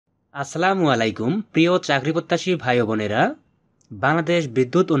আসসালামু আলাইকুম প্রিয় চাকরি প্রত্যাশী ভাই ও বোনেরা। বাংলাদেশ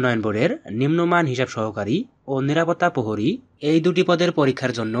বিদ্যুৎ উন্নয়ন বোর্ডের নিম্নমান হিসাব সহকারী ও নিরাপত্তা প্রহরী এই দুটি পদের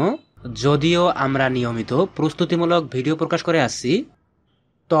পরীক্ষার জন্য যদিও আমরা নিয়মিত প্রস্তুতিমূলক ভিডিও প্রকাশ করে আসছি,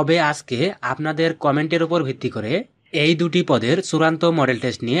 তবে আজকে আপনাদের কমেন্টের উপর ভিত্তি করে এই দুটি পদের চূড়ান্ত মডেল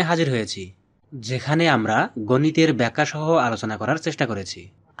টেস্ট নিয়ে হাজির হয়েছি, যেখানে আমরা গণিতের ব্যাখ্যা সহ আলোচনা করার চেষ্টা করেছি।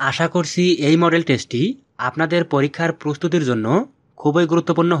 আশা করছি এই মডেল টেস্টটি আপনাদের পরীক্ষার প্রস্তুতির জন্য খুবই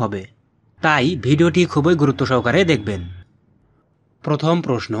গুরুত্বপূর্ণ হবে, তাই ভিডিওটি খুবই গুরুত্ব সহকারে দেখবেন। প্রথম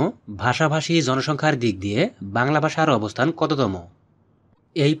প্রশ্ন, ভাষাভাষী জনসংখ্যার দিক দিয়ে বাংলা ভাষার অবস্থান কততম?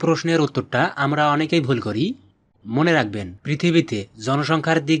 এই প্রশ্নের উত্তরটা আমরা অনেকেই ভুল করি। মনে রাখবেন, পৃথিবীতে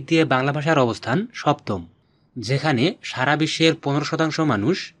জনসংখ্যার দিক দিয়ে বাংলা ভাষার অবস্থান সপ্তম, যেখানে সারা বিশ্বের 15%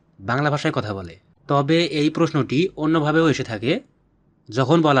 মানুষ বাংলা ভাষায় কথা বলে। তবে এই প্রশ্নটি অন্যভাবেও এসে থাকে।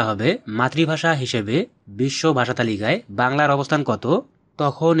 যখন বলা হবে মাতৃভাষা হিসেবে বিশ্ব ভাষা তালিকায় বাংলার অবস্থান কত,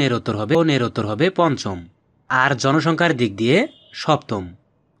 তখন এর উত্তর হবে পঞ্চম, আর জনসংখ্যার দিক দিয়ে সপ্তম।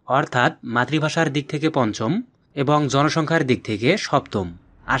 অর্থাৎ মাতৃভাষার দিক থেকে পঞ্চম এবং জনসংখ্যার দিক থেকে সপ্তম।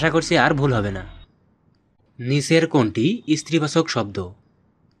 আশা করছি আর ভুল হবে না। নিচের কোনটি স্ত্রীবাচক শব্দ?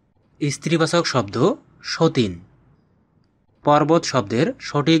 স্ত্রীবাচক শব্দ সতীন। পর্বত শব্দের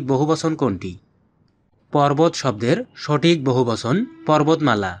সঠিক বহুবচন কোনটি? পর্বত শব্দের সঠিক বহুবচন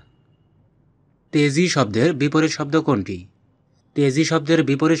পর্বতমালা। তেজি শব্দের বিপরীত শব্দ কোনটি? তেজি শব্দের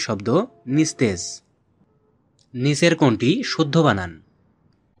বিপরীত শব্দ নিস্তেজ। নিচের কোনটি শুদ্ধ বানান?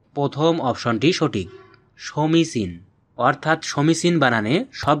 প্রথম অপশনটি সঠিক, সমীচীন। অর্থাৎ সমীচীন বানানে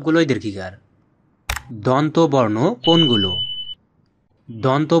সবগুলোই দীর্ঘিকার। দন্তবর্ণ কোনগুলো?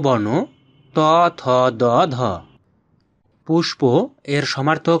 দন্তবর্ণ ত, থ, দ, ধ। পুষ্প এর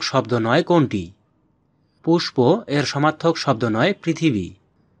সমার্থক শব্দ নয় কোনটি? পুষ্প এর সমার্থক শব্দ নয় পৃথিবী।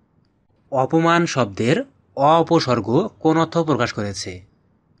 অপমান শব্দের অ উপসর্গ কোন অর্থ প্রকাশ করেছে?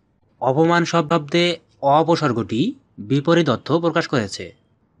 অপমান শব্দে অ উপসর্গটি বিপরীত অর্থ প্রকাশ করেছে।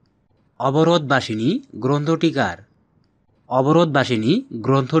 অবরোধবাসিনী গ্রন্থটি কার? অবরোধবাসিনী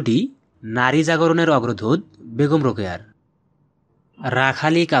গ্রন্থটি নারী জাগরণের অগ্রদূত বেগম রোকেয়ার।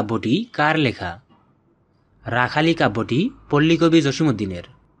 রাখালি কাব্যটি কার লেখা? রাখালি কাব্যটি পল্লীকবি জসীমউদ্দীনের।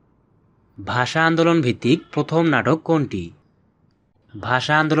 ভাষা আন্দোলন ভিত্তিক প্রথম নাটক কোনটি?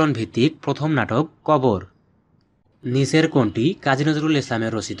 ভাষা আন্দোলন ভিত্তিক প্রথম নাটক কবর। নিচের কোনটি কাজী নজরুল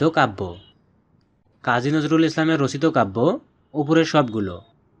ইসলামের রচিত কাব্য? কাজী নজরুল ইসলামের রচিত কাব্য উপরের সবগুলো।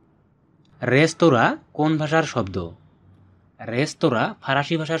 রেস্তোরাঁ কোন ভাষার শব্দ? রেস্তোরাঁ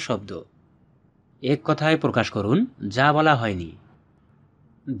ফরাসি ভাষার শব্দ। এক কথায় প্রকাশ করুন যা বলা হয়নি।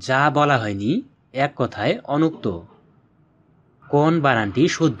 যা বলা হয়নি এক কথায় অনুক্ত। কোন বানানটি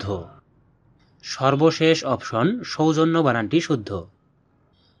শুদ্ধ? সর্বশেষ অপশন সৌজন্য বানানটি শুদ্ধ।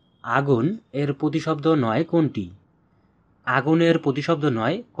 আগুন এর প্রতিশব্দ নয় কোনটি? আগুনের প্রতিশব্দ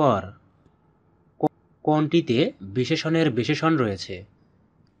নয় কর। কোনটিতে বিশেষণের বিশেষণ রয়েছে?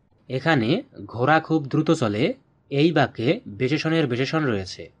 এখানে ঘোড়া খুব দ্রুত চলে, এই বাক্যে বিশেষণের বিশেষণ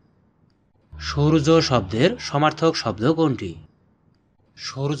রয়েছে। সূর্য শব্দের সমার্থক শব্দ কোনটি?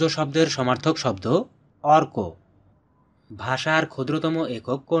 সূর্য শব্দের সমার্থক শব্দ অর্ক। ভাষার ক্ষুদ্রতম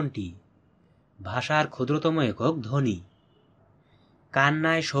একক কোনটি? ভাষার ক্ষুদ্রতম একক ধ্বনি।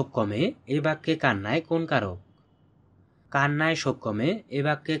 কান্নায় শোক কমে এ বাক্যে কান্নায় কোন কারক? কান্নায় শোক কমে এ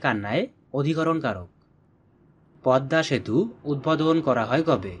বাক্যে কান্নায় অধিকরণ কারক। পদ্মা সেতু উদ্বোধন করা হয়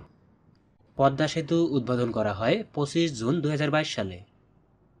কবে? পদ্মা সেতু উদ্বোধন করা হয় 25 জুন 2022 সালে।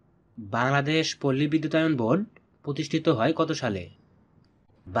 বাংলাদেশ পল্লী বিদ্যুতায়ন বোর্ড প্রতিষ্ঠিত হয় কত সালে?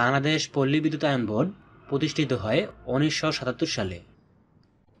 বাংলাদেশ পল্লী বিদ্যুতায়ন বোর্ড প্রতিষ্ঠিত হয় 1977 সালে।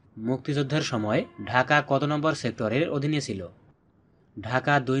 মুক্তিযুদ্ধের সময় ঢাকা কত নম্বর সেক্টরের অধীনে ছিল?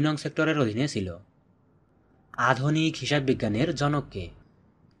 ঢাকা 2 নং সেক্টরের অধীনে ছিল। আধুনিক হিসাব বিজ্ঞানের জনক কে?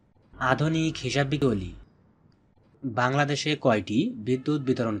 আধুনিক হিসাব বিজ্ঞানী। বাংলাদেশে কয়টি বিদ্যুৎ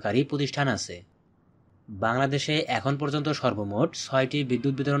বিতরণকারী প্রতিষ্ঠান আছে? বাংলাদেশে এখন পর্যন্ত সর্বমোট 6টি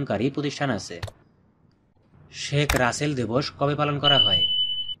বিদ্যুৎ বিতরণকারী প্রতিষ্ঠান আছে। শেখ রাসেল দিবস কবে পালন করা হয়?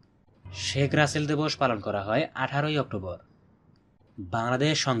 শেখ রাসেল দিবস পালন করা হয় 18ই অক্টোবর।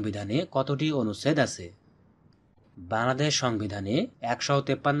 বাংলাদেশ সংবিধানে কতটি অনুচ্ছেদ আছে? বাংলাদেশ সংবিধানে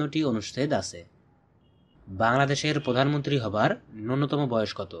 153টি অনুচ্ছেদ আছে। বাংলাদেশের প্রধানমন্ত্রী হবার ন্যূনতম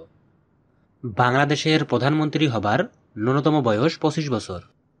বয়স কত? বাংলাদেশের প্রধানমন্ত্রী হবার ন্যূনতম বয়স 25 বছর।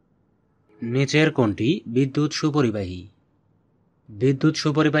 নিচের কোনটি বিদ্যুৎ সুপরিবাহী? বিদ্যুৎ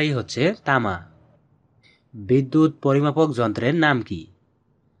সুপরিবাহী হচ্ছে তামা। বিদ্যুৎ পরিমাপক যন্ত্রের নাম কি?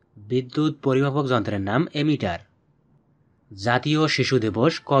 বিদ্যুৎ পরিমাপক যন্ত্রের নাম এমিটার। জাতীয় শিশু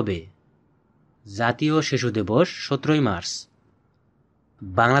দিবস কবে? জাতীয় শিশু দিবস 17ই মার্চ।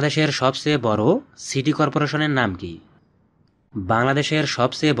 বাংলাদেশের সবচেয়ে বড় সিটি কর্পোরেশনের নাম কি? বাংলাদেশের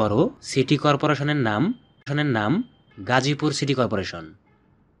সবচেয়ে বড় সিটি কর্পোরেশনের নাম গাজীপুর সিটি কর্পোরেশন।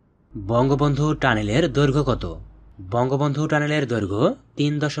 বঙ্গবন্ধু টানেলের দৈর্ঘ্য কত? বঙ্গবন্ধু টানেলের দৈর্ঘ্য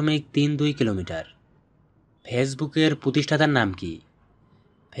 3.32 কিলোমিটার। ফেসবুকের প্রতিষ্ঠাতার নাম কি?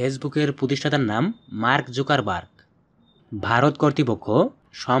 ফেসবুকের প্রতিষ্ঠাতার নাম মার্ক জুকারবার্গ। ভারত কর্তৃপক্ষ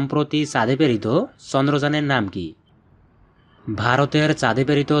সম্প্রতি চাঁদে প্রেরিত চন্দ্রযানের নাম কি? ভারতের চাঁদে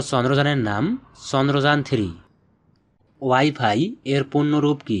প্রেরিত চন্দ্রযানের নাম চন্দ্রযান-3। ওয়াইফাই এর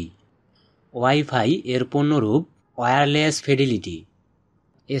পূর্ণরূপ কি? ওয়াইফাই এর পূর্ণরূপ wireless fidelity.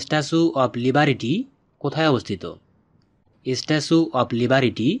 Statue of liberty কোথায় অবস্থিত? স্ট্যাচু অব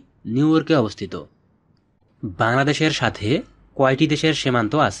লিবার্টি নিউ ইয়র্কে অবস্থিত। বাংলাদেশের সাথে কয়টি দেশের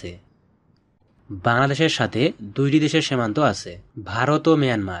সীমান্ত আছে? বাংলাদেশের সাথে 2টি দেশের সীমান্ত আছে, ভারত ও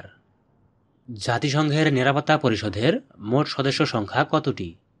মিয়ানমার। জাতিসংঘের নিরাপত্তা পরিষদের মোট সদস্য সংখ্যা কতটি?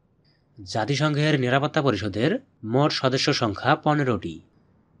 জাতিসংঘের নিরাপত্তা পরিষদের মোট সদস্য সংখ্যা 15টি।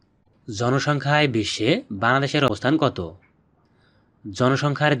 জনসংখ্যায় বিশ্বে বাংলাদেশের অবস্থান কত?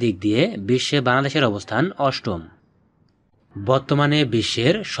 জনসংখ্যার দিক দিয়ে বিশ্বে বাংলাদেশের অবস্থান 8ম। বর্তমানে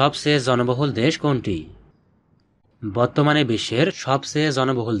বিশ্বের সবচেয়ে জনবহুল দেশ কোনটি? বর্তমানে বিশ্বের সবচেয়ে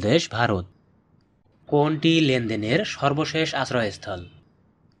জনবহুল দেশ ভারত। কোনটি লেনদেনের সর্বশেষ আশ্রয়স্থল?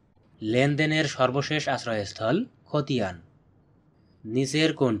 লেনদেনের সর্বশেষ আশ্রয়স্থল খতিয়ান। নিচের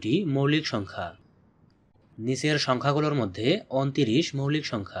কোনটি মৌলিক সংখ্যা? নিচের সংখ্যাগুলোর মধ্যে 29 মৌলিক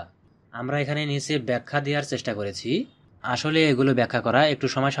সংখ্যা। আমরা এখানে নিচে ব্যাখ্যা দেওয়ার চেষ্টা করেছি। আসলে এগুলো ব্যাখ্যা করা একটু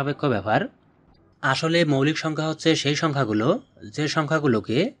সময় সাপেক্ষ ব্যাপার। আসলে মৌলিক সংখ্যা হচ্ছে সেই সংখ্যাগুলো যে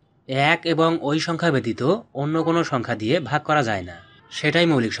সংখ্যাগুলোকে 1 এবং ওই সংখ্যা ব্যতীত অন্য কোনো সংখ্যা দিয়ে ভাগ করা যায় না, সেটাই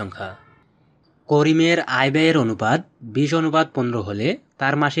মৌলিক সংখ্যা। করিমের আয় ব্যয়ের অনুপাত 20:15 হলে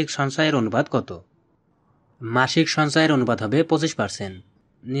তার মাসিক সঞ্চয়ের অনুপাত কত? মাসিক সঞ্চয়ের অনুপাত হবে 25%।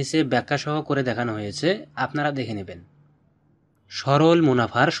 নিচে ব্যাখ্যা সহ করে দেখানো হয়েছে, আপনারা দেখে নেবেন। সরল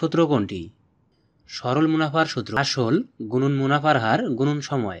মুনাফার সূত্র কোনটি? সরল মুনাফার সূত্র আসল গুণন মুনাফার হার গুণন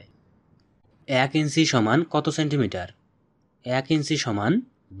সময়। 1 ইঞ্চি সমান কত সেন্টিমিটার? 1 ইঞ্চি সমান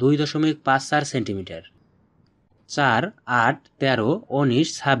 2.54 সেন্টিমিটার। 4, 8, 13, 19,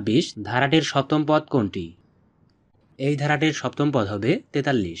 26 ধারাটির সপ্তম পদ কোনটি? এই ধারাটির সপ্তম পদ হবে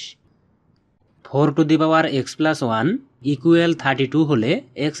 43। 4x+1 = 32 হলে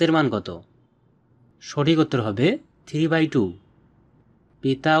x এর মান কত? সঠিক উত্তর হবে 3/2।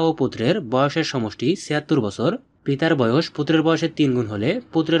 পিতা ও পুত্রের বয়সের সমষ্টি 76 বছর। পিতার বয়স পুত্রের বয়সের 3 গুণ হলে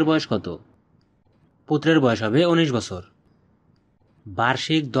পুত্রের বয়স কত? পুত্রের বয়স হবে 19 বছর।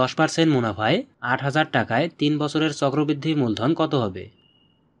 বার্ষিক 10% মুনাফায় 8,000 টাকায় 3 বছরের চক্রবৃদ্ধি মূলধন কত হবে?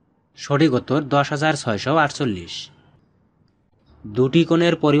 সঠিক উত্তর 10,648। দুটি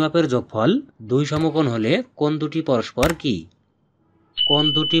কোণের পরিমাপের যোগফল 2 সমকোণ হলে কোণ দুটি পরস্পর কি? কোণ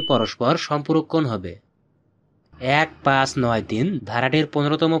দুটি পরস্পর সম্পূরক কোণ হবে। 1, 5, 9, 3 ধারাটির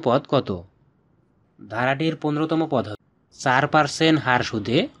 15তম পদ কত? ধারাটির 15তম পদ হবে 4% হার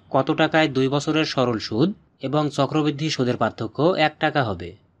সুদে কত টাকায় 2 বছরের সরল সুদ এবং চক্রবৃদ্ধি সুদের পার্থক্য 1 টাকা হবে?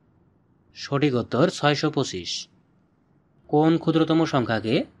 সঠিক উত্তর 625। কোন ক্ষুদ্রতম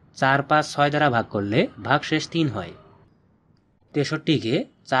সংখ্যাকে 4, 5, 6 দ্বারা ভাগ করলে ভাগশেষ 3 হয়? 63কে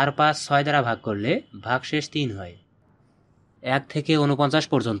 4, 5, 6 দ্বারা ভাগ করলে ভাগশেষ 3 হয়। 1 থেকে 49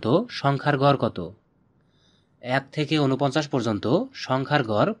 পর্যন্ত সংখ্যার গড় কত? 1 থেকে 49 পর্যন্ত সংখ্যার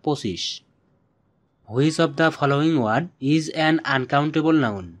গড় 25। Which of the following word is an uncountable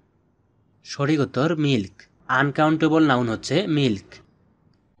noun? সঠিক উত্তর মিল্ক। আনকাউন্টেবল নাউন হচ্ছে milk.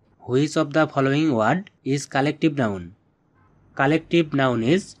 Which of the following word is collective noun? Collective noun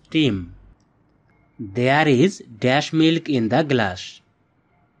is team. There is dash milk in the glass.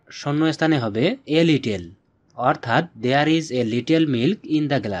 শূন্যস্থানে হবে a little, অর্থাৎ there is a little milk in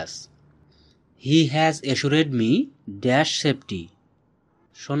the glass. He has এসুরেড me dash safety.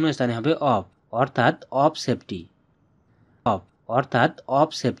 শূন্যস্থানে হবে of, অর্থাৎ of safety. Of অর্থাৎ of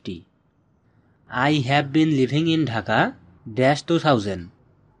safety. I have been living in Dhaka dash 2000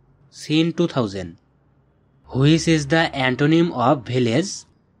 since 2000. Which is the antonym of village?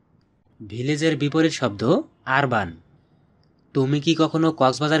 ভিলেজের বিপরীত শব্দ urban. তুমি কি কখনো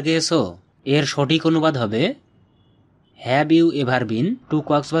কক্সবাজার গিয়েছো? এর সঠিক অনুবাদ হবে have you ever been to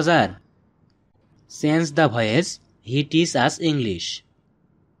Cox's Bazar? Change the voice, he teach us English.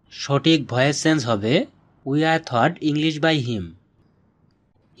 সঠিক ভয়েস চেঞ্জ হবে we are taught English by him.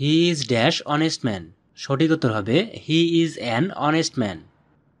 He is dash honest man. সঠিক উত্তর হবে he is an honest man.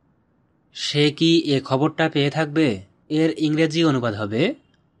 সে কি এ খবরটা পেয়ে থাকবে? এর ইংরেজি অনুবাদ হবে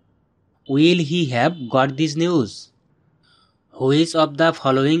will he have got this news? Which of the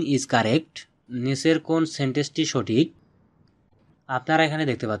following is correct? নিচের কোন সেন্টেন্সটি সঠিক? আপনারা এখানে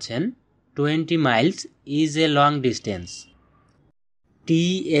দেখতে পাচ্ছেন 20 Miles is a long distance.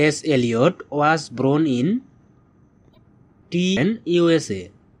 T.S. Eliot was born in USA.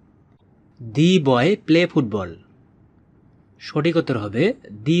 The boy play football. সঠিক উত্তর হবে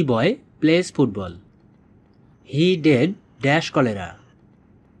The boy plays football. He died dash cholera.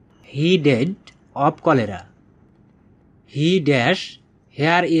 He died of cholera. He dash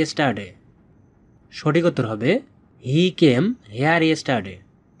here yesterday. সঠিক উত্তর হবে He came here yesterday.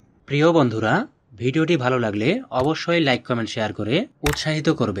 প্রিয় বন্ধুরা, ভিডিওটি ভালো লাগলে অবশ্যই লাইক কমেন্ট শেয়ার করে উৎসাহিত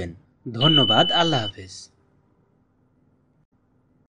করবেন। ধন্যবাদ। আল্লাহ হাফেজ।